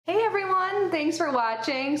thanks for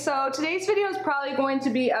watching. So today's video is probably going to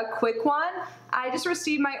be a quick one. I just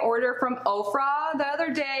received my order from OFRA the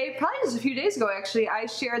other day, probably just a few days ago actually. I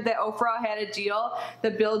shared that OFRA had a deal,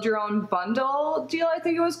 the Build Your Own Bundle deal I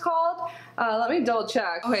think it was called. Let me double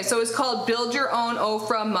check. Okay, so it's called Build Your Own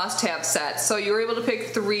OFRA Must-Have Set. So you were able to pick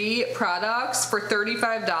 3 products for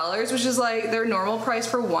 $35, which is like their normal price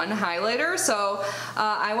for one highlighter. So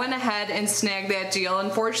I went ahead and snagged that deal.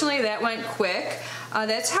 Unfortunately, that went quick.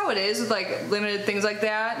 That's how it is with like limited things like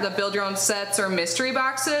that, the build your own sets or mystery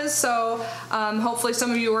boxes. So hopefully some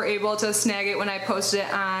of you were able to snag it when I posted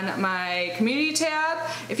it on my community tab.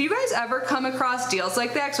 If you guys ever come across deals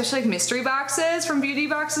like that, especially like mystery boxes from beauty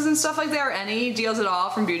boxes and stuff like that, or any deals at all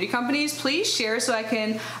from beauty companies, please share so I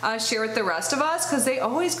can share with the rest of us, because they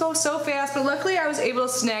always go so fast. But luckily I was able to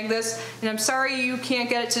snag this, and I'm sorry you can't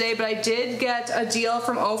get it today, but I did get a deal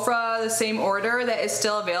from OFRA, the same order, that is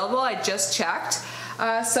still available. I just checked.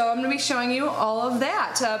 So I'm going to be showing you all of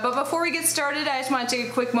that. But before we get started, I just want to take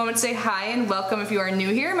a quick moment to say hi and welcome if you are new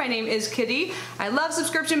here. My name is Kitty. I love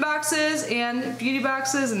subscription boxes and beauty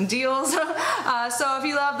boxes and deals. So if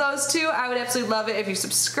you love those too, I would absolutely love it if you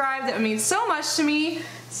subscribe. That would mean so much to me.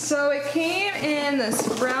 So it came in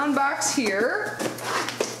this brown box here.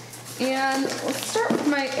 And let's start with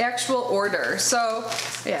my actual order. So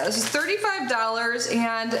yeah, this is $35,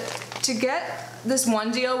 and to get this one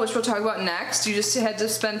deal, which we'll talk about next, you just had to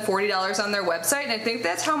spend $40 on their website, and I think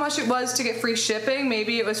that's how much it was to get free shipping.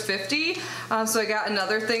 Maybe it was $50, so I got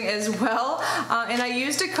another thing as well, and I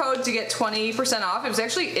used a code to get 20% off. It was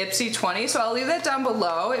actually IPSY20, so I'll leave that down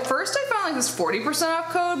below. At first I found like this 40% off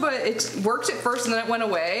code, but it worked at first and then it went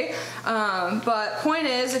away. But point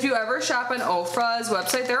is, if you ever shop on OFRA's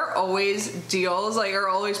website, there are always deals, like, or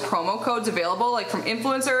always promo codes available, like from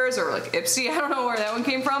influencers or like IPSY. I don't know where that one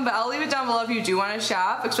came from, but I'll leave it down below if you do want to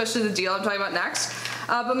shop, especially the deal I'm talking about next.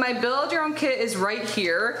 But my build your own kit is right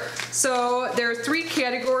here. So there are 3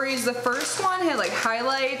 categories. The first one had like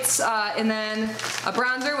highlights and then a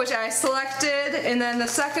bronzer, which I selected, and then the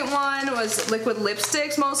second one was liquid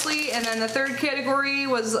lipsticks mostly, and then the third category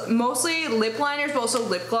was mostly lip liners, but also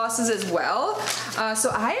lip glosses as well.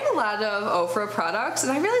 So I have a lot of OFRA products,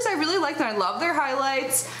 and I realized I really like them. I love their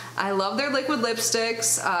highlights. I love their liquid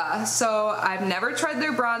lipsticks, so I've never tried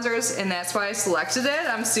their bronzers, and that's why I selected it.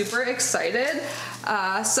 I'm super excited.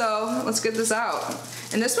 So let's get this out.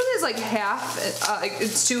 And this one is like half,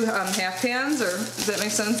 it's 2 half pans, or does that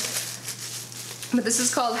make sense? But this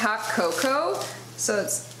is called Hot Cocoa. So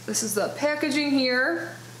this is the packaging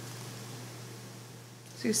here.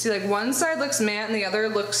 So you see like one side looks matte and the other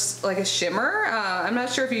looks like a shimmer. I'm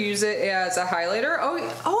not sure if you use it as a highlighter. Oh,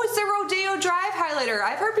 it's the Rodeo Drive highlighter.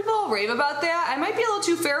 I've heard people rave about that. I might be a little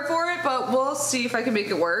too fair for it, but we'll see if I can make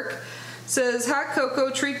it work. It says, Hot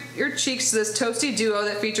Cocoa, treat your cheeks to this toasty duo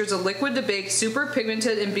that features a liquid to bake, super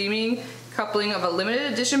pigmented and beaming coupling of a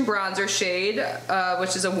limited edition bronzer shade,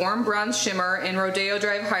 which is a warm bronze shimmer, and Rodeo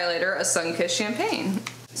Drive highlighter, a sun-kissed champagne.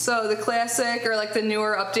 So the classic, or like the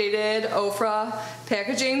newer updated OFRA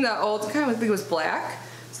packaging, the old kind of, I think it was black.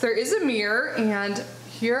 So there is a mirror, and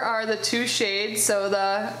here are the 2 shades. So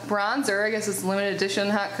the bronzer, I guess it's limited edition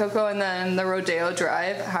Hot Cocoa, and then the Rodeo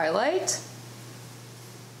Drive highlight.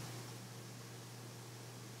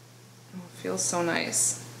 Oh, it feels so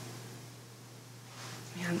nice.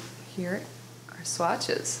 And here are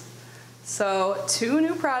swatches. So 2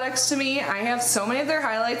 new products to me. I have so many of their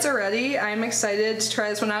highlights already. I'm excited to try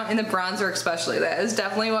this one out, and the bronzer especially. That is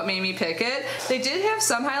definitely what made me pick it. They did have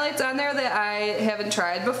some highlights on there that I haven't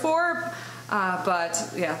tried before,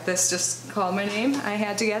 but yeah, this just called my name. I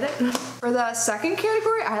had to get it. For the second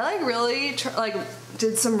category, I like really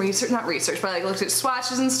did some research, not research, but I looked at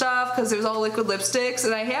swatches and stuff, because it was all liquid lipsticks,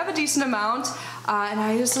 and I have a decent amount, and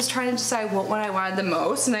I just was trying to decide what one I wanted the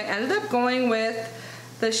most, and I ended up going with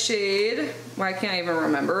the shade, well, I can't even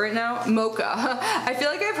remember right now, Mocha. I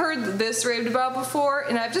feel like I've heard this raved about before,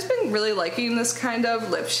 and I've just been really liking this kind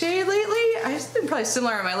of lip shade lately. I've just been probably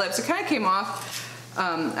similar on my lips. It kind of came off.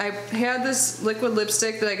 I had this liquid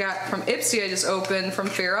lipstick that I got from IPSY I just opened from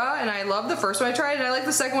Farrah, and I love the first one I tried, and I like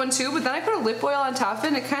the second one too, but then I put a lip oil on top of it,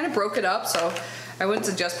 and it kind of broke it up, so I wouldn't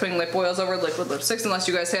suggest putting lip oils over liquid lipsticks unless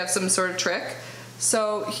you guys have some sort of trick.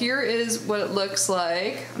 So here is what it looks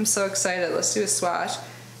like. I'm so excited. Let's do a swatch.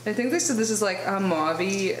 I think they said this is like a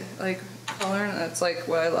mauve-y like color, and that's like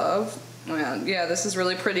what I love. Yeah, this is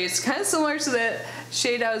really pretty. It's kind of similar to the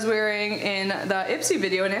shade I was wearing in the IPSY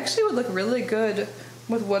video, and actually would look really good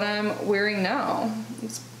with what I'm wearing now.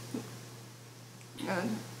 It's good.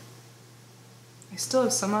 I still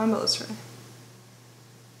have some on, but let's try.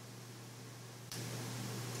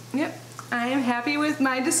 Yep, I am happy with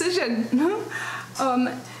my decision.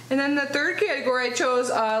 And then the third category, I chose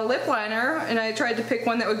a lip liner, and I tried to pick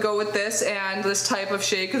one that would go with this and this type of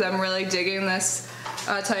shade because I'm really digging this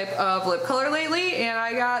type of lip color lately, and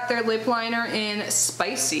I got their lip liner in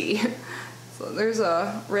Spicy. So there's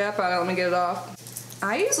a wrap on it, let me get it off.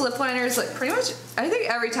 I use lip liners like pretty much, I think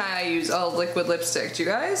every time I use a liquid lipstick, do you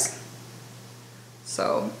guys?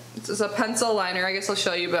 So this is a pencil liner, I guess I'll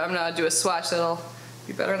show you, but I'm gonna do a swatch that'll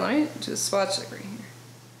be better. Let me just swatch like right here.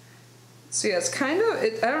 So yeah, it's kind of,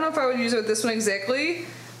 I don't know if I would use it with this one exactly,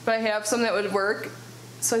 but I have some that would work.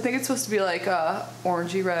 So I think it's supposed to be like a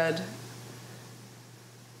orangey red.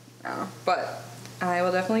 I don't know, but I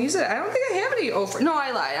will definitely use it. I don't think I have any OFRA. No,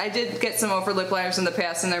 I lied. I did get some OFRA lip liners in the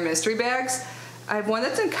past in their mystery bags. I have one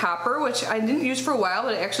that's in copper, which I didn't use for a while,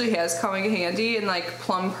 but it actually has coming in handy in like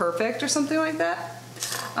Plum Perfect or something like that.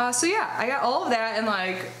 So yeah, I got all of that, and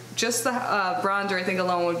like just the bronzer I think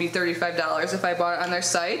alone would be $35 if I bought it on their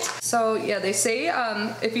site. So yeah, they say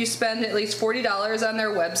if you spend at least $40 on their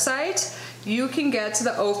website, you can get to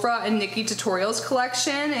the OFRA and Nikki Tutorials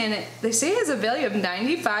collection, and they say it has a value of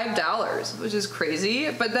 $95, which is crazy.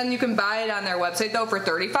 But then you can buy it on their website though for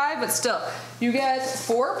 $35, but still, you get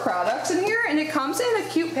 4 products in here, and it comes in a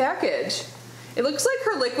cute package. It looks like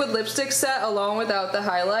her liquid lipstick set alone without the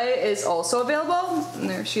highlight is also available. And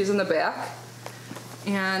there she is in the back.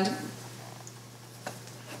 And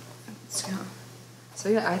let's go. So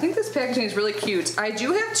yeah, I think this packaging is really cute. I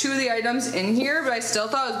do have 2 of the items in here, but I still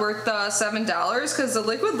thought it was worth the $7 because the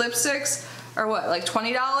liquid lipsticks are what, like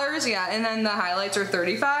 $20? Yeah, and then the highlights are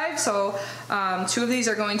 $35. So 2 of these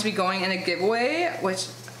are going to be going in a giveaway, which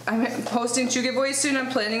I'm posting 2 giveaways soon. I'm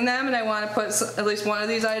planning them, and I want to put at least one of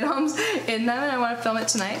these items in them, and I want to film it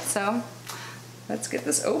tonight. So let's get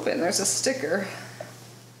this open. There's a sticker.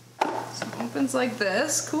 So it opens like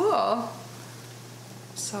this. Cool.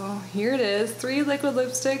 So here it is, 3 liquid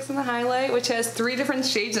lipsticks and the highlight, which has 3 different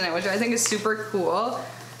shades in it, which I think is super cool.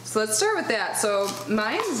 So let's start with that. So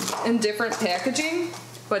mine's in different packaging,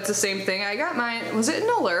 but it's the same thing. I got mine, was it in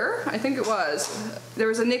Allure? I think it was. There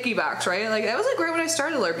was a Nikki box, right? Like that was like right when I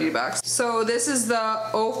started Allure Beauty Box. So this is the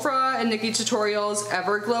OFRA and Nikki Tutorials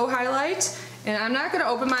Everglow highlight. And I'm not gonna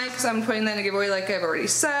open mine because I'm putting that in a giveaway like I've already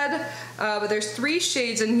said. But there's 3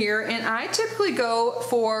 shades in here, and I typically go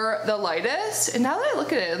for the lightest. And now that I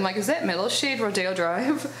look at it, I'm like, is that middle shade Rodeo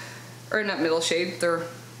Drive? Or not middle shade,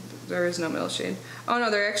 there is no middle shade. Oh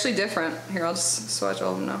no, they're actually different. Here, I'll just swatch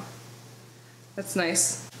all of them now. That's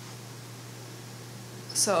nice.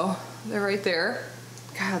 So they're right there.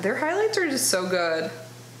 God, their highlights are just so good.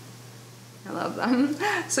 I love them.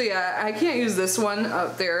 So yeah, I can't use this one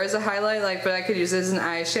up there as a highlight, like, but I could use it as an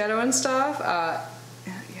eyeshadow and stuff.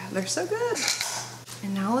 Yeah, they're so good.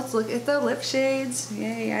 And now let's look at the lip shades.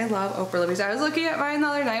 Yay, I love OFRA lippies. I was looking at mine the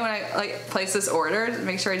other night when I like placed this order to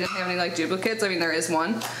make sure I didn't have any like duplicates. I mean, there is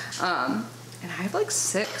one. And I have like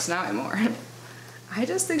 6, now I have more. I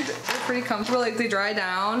just think that they're pretty comfortable. Like they dry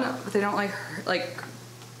down, but they don't like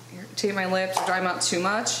irritate my lips or dry them out too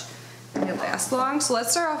much. And they last long. So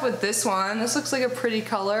let's start off with this one. This looks like a pretty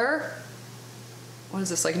color. What is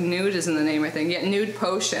this? Like Nude is in the name, I think. Yeah, Nude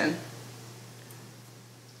Potion.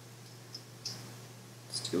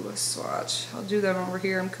 Let's do a swatch. I'll do them over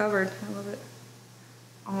here. I'm covered. I love it.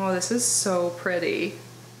 Oh, this is so pretty.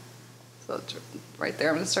 So it's right there.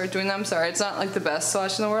 I'm gonna start doing them. Sorry, it's not like the best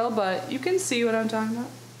swatch in the world, but you can see what I'm talking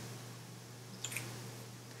about.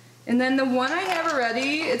 And then the one I have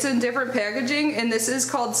already, it's in different packaging, and this is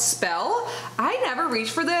called Spell. I never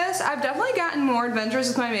reached for this. I've definitely gotten more adventurous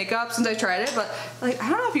with my makeup since I tried it, but like, I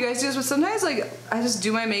don't know if you guys do this, but sometimes like I just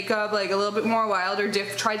do my makeup like a little bit more wild or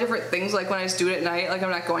try different things, like when I just do it at night, like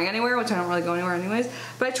I'm not going anywhere, which I don't really go anywhere anyways.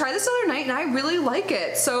 But I tried this the other night and I really like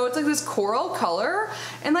it. So it's like this coral color,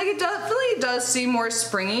 and like it definitely does seem more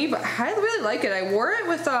springy, but I really like it. I wore it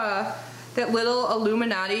with that little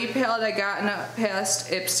Illuminati palette I got in a past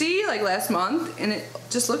Ipsy like last month, and it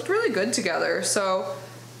just looked really good together. So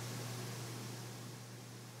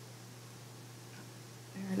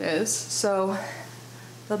there it is. So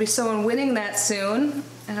there'll be someone winning that soon.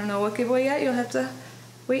 I don't know what giveaway yet. You'll have to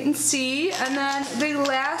wait and see. And then the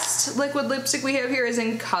last liquid lipstick we have here is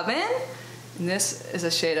in Coven, and this is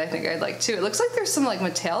a shade I think I'd like too. It looks like there's some like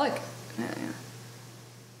metallic. Yeah.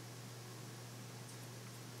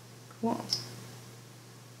 Cool.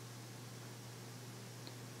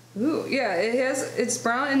 Ooh, yeah, it's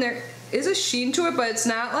brown and there is a sheen to it, but it's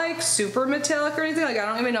not like super metallic or anything. Like I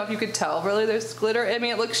don't even know if you could tell really there's glitter. I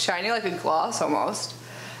mean, it looks shiny like a gloss almost.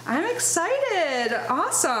 I'm excited.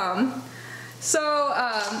 Awesome. So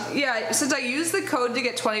yeah, since I used the code to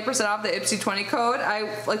get 20% off, the Ipsy 20 code,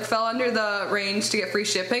 I like fell under the range to get free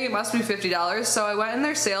shipping. It must be $50. So I went in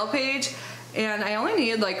their sale page and I only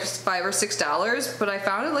needed like $5 or $6, but I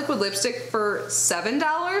found a liquid lipstick for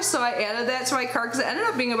 $7, so I added that to my cart because it ended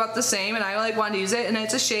up being about the same, and I like wanted to use it, and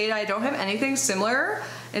it's a shade I don't have anything similar.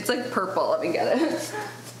 It's like purple. Let me get it.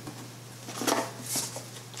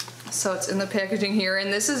 So it's in the packaging here,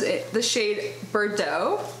 and this is it, the shade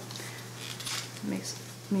Bordeaux. Makes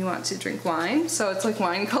me want to drink wine, so it's like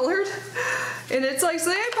wine colored. And it's like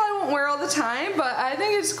something I probably won't wear all the time, but I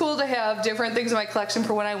think it's cool to have different things in my collection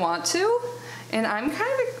for when I want to. And I'm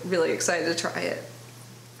kind of really excited to try it.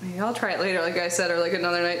 Maybe I'll try it later, like I said, or like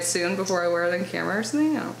another night soon before I wear it on camera or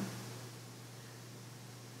something. I don't know.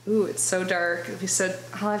 Ooh, it's so dark. If you said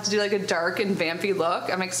I'll have to do like a dark and vampy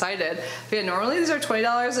look, I'm excited. But yeah, normally these are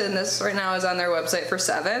 $20, and this right now is on their website for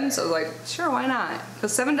 $7. So like, sure, why not?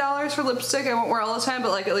 Because $7 for lipstick, I won't wear all the time, but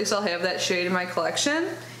like at least I'll have that shade in my collection.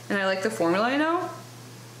 And I like the formula, I know.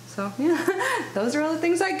 So yeah, those are all the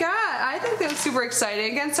things I got. I think that's super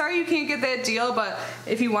exciting. Again, sorry you can't get that deal, but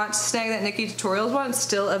if you want to snag that Nikki Tutorials one, it's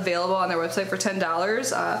still available on their website for $10.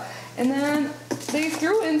 And then they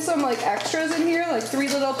threw in some like extras in here, like 3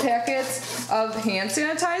 little packets of hand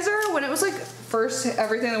sanitizer. When it was like first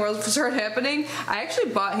everything in the world started happening, I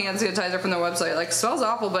actually bought hand sanitizer from their website. Like, smells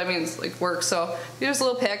awful, but I mean, it's like works. So these are just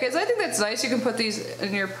little packets. I think that's nice. You can put these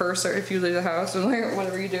in your purse or if you leave the house or like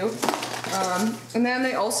whatever you do. And then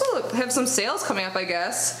they also have some sales coming up, I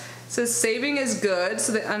guess. It says saving is good.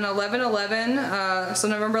 So on 11/11, so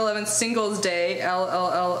November 11th, Singles Day,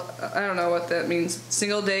 LLL, I don't know what that means.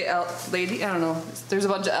 Single Day Lady, I don't know. There's a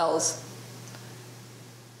bunch of L's.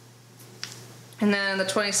 And then the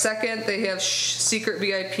 22nd, they have Secret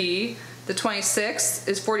VIP. The 26th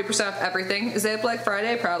is 40% off everything. Is that Black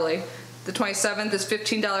Friday? Probably. The 27th is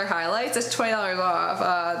 $15 highlights. That's $20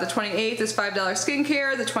 off. The 28th is $5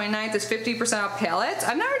 skincare. The 29th is 50% off palettes.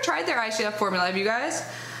 I've never tried their eyeshadow formula. Have you guys?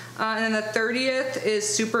 And then the 30th is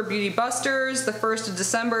Super Beauty Busters. The 1st of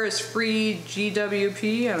December is free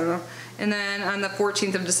GWP. I don't know. And then on the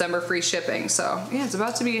 14th of December, free shipping. So yeah, it's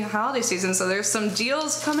about to be holiday season, so there's some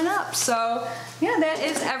deals coming up. So yeah, that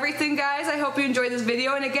is everything, guys. I hope you enjoyed this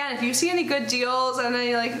video. And again, if you see any good deals and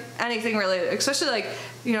any, like anything related, especially like,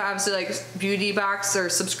 you know, obviously like beauty box or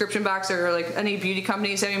subscription box or like any beauty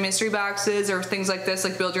companies having mystery boxes or things like this,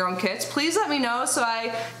 like build your own kits, please let me know so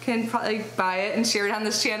I can probably buy it and share it on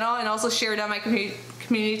this channel, and also share it on my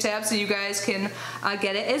community tab so you guys can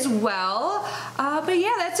get it as well. But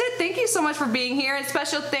yeah, that's it. Thank you so much for being here, and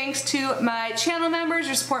special thanks to my channel members.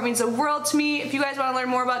 Your support means the world to me. If you guys want to learn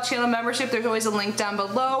more about channel membership, there's always a link down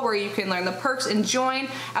below where you can learn the perks and join.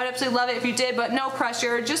 I would absolutely love it if you did, but no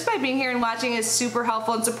pressure. Just by being here and watching is super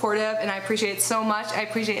helpful and supportive, and I appreciate it so much. I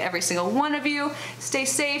appreciate every single one of you. Stay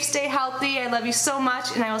safe, stay healthy. I love you so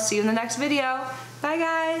much, and I will see you in the next video. Bye,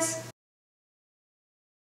 guys.